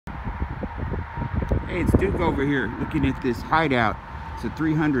Hey, it's Duke over here looking at this Hideout. It's a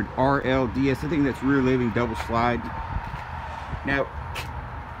 300 RLDS. I think that's rear living double slide. Now,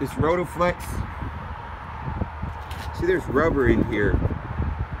 this Rotoflex, see there's rubber in here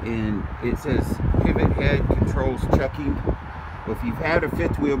and it says pivot head controls chucking. Well, if you've had a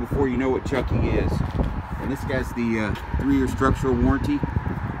fifth wheel before, you know what chucking is. And this guy's the 3-year structural warranty.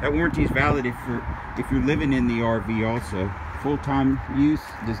 That warranty is valid if you're living in the RV also. Full-time use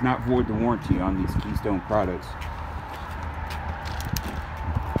does not void the warranty on these Keystone products.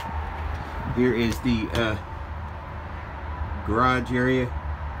 Here is the garage area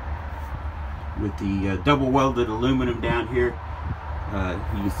with the double welded aluminum down here.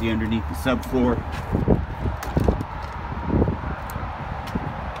 You can see underneath the subfloor.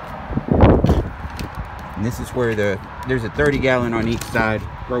 And this is where there's a 30-gallon on each side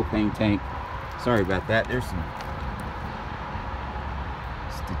propane tank. Sorry about that. There's some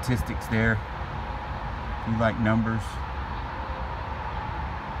statistics there if you like numbers.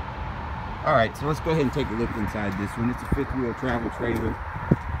 Alright, so let's go ahead and take a look inside this one. It's a fifth wheel travel trailer.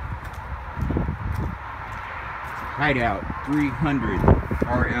 Hideout 300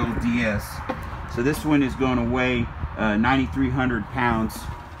 RLDS. So this one is going to weigh 9,300 pounds.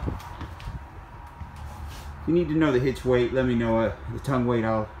 If you need to know the hitch weight, let me know the tongue weight.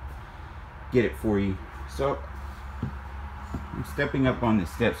 I'll get it for you. So I'm stepping up on this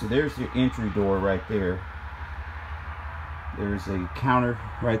step. So there's your entry door right there. There's a counter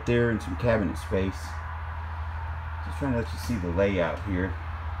right there and some cabinet space. Just trying to let you see the layout here.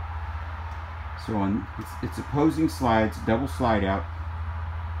 So on it's opposing slides, double slide out.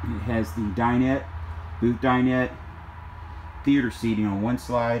 It has the dinette, booth dinette, theater seating on one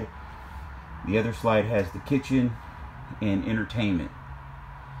slide. The other slide has the kitchen and entertainment.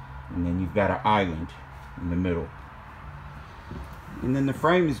 And then you've got an island in the middle. And then the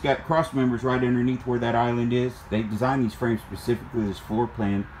frame has got cross members right underneath where that island is. They designed these frames specifically this floor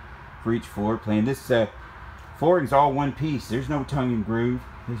plan for each floor plan. This flooring is all one piece. There's no tongue and groove.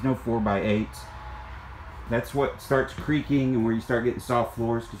 There's no 4x8s. That's what starts creaking and where you start getting soft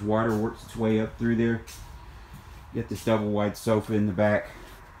floors because water works its way up through there. Get this double wide sofa in the back.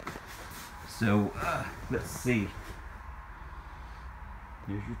 So let's see.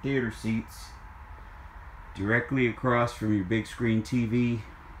 Here's your theater seats. Directly across from your big screen TV,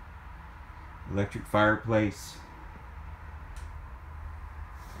 electric fireplace.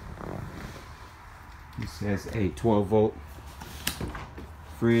 This has a 12-volt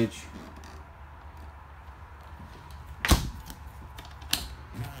fridge.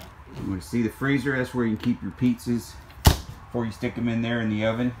 You want to see the freezer? That's where you can keep your pizzas before you stick them in there in the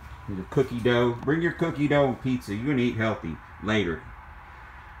oven. There's a cookie dough. Bring your cookie dough and pizza. You're going to eat healthy later.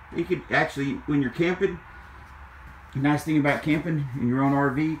 You could actually, when you're camping, the nice thing about camping in your own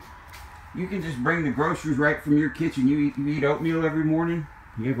RV, you can just bring the groceries right from your kitchen. You eat oatmeal every morning.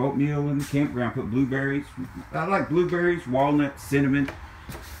 You have oatmeal in the campground. Put blueberries. I like blueberries, walnuts, cinnamon,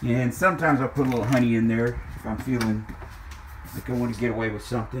 and sometimes I'll put a little honey in there if I'm feeling like I want to get away with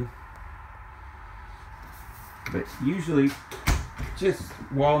something. But usually just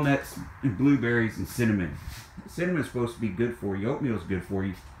walnuts and blueberries and cinnamon. Cinnamon is supposed to be good for you. Oatmeal is good for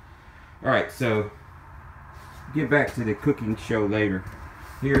you. Alright, so get back to the cooking show later.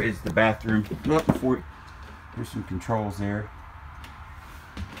 Here is the bathroom. Look, there's some controls there.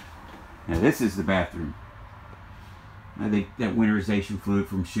 Now this is the bathroom. I think that winterization fluid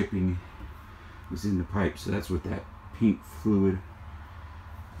from shipping was in the pipe, so that's what that pink fluid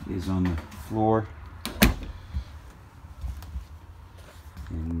is on the floor.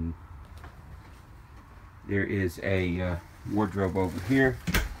 And there is a wardrobe over here.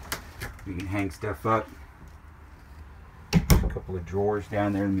 You can hang stuff up. A couple of drawers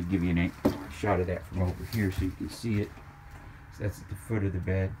down there. Let me give you a shot of that from over here so you can see it. So that's at the foot of the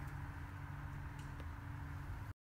bed.